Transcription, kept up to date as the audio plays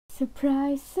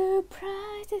Surprise,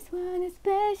 surprise, this one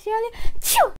especially.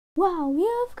 Choo! Wow,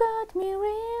 you've got me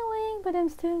reeling, but I'm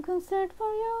still concerned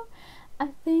for you. I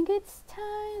think it's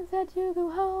time that you go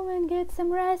home and get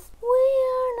some rest. We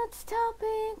are not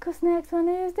stopping, cause next one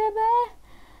is the best.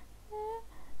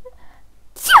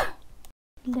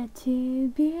 Dla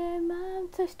ciebie mam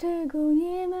coś, czego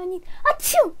nie ma nikt.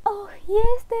 Aciu! Och,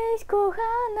 jesteś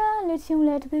kochana, lecz się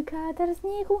lecz, by katar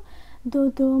znikł.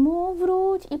 Do domu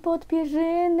wróć i pod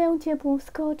pierzynę ciepłą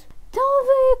wskocz. To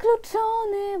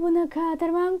wykluczone, bo na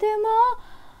katar mam temo.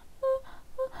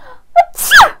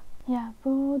 Aciu! Ja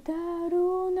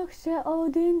podarunek ще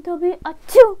один тобі.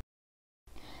 Aciu!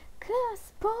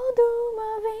 Клас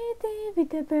подумав і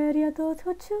тепер я тут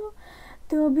хочу.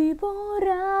 Тобі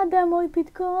порада, мой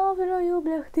підковрою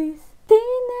бляхтись. Ти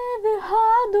не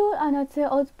вигадуй, а на це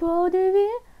от подиві.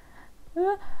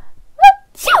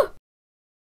 Aciu!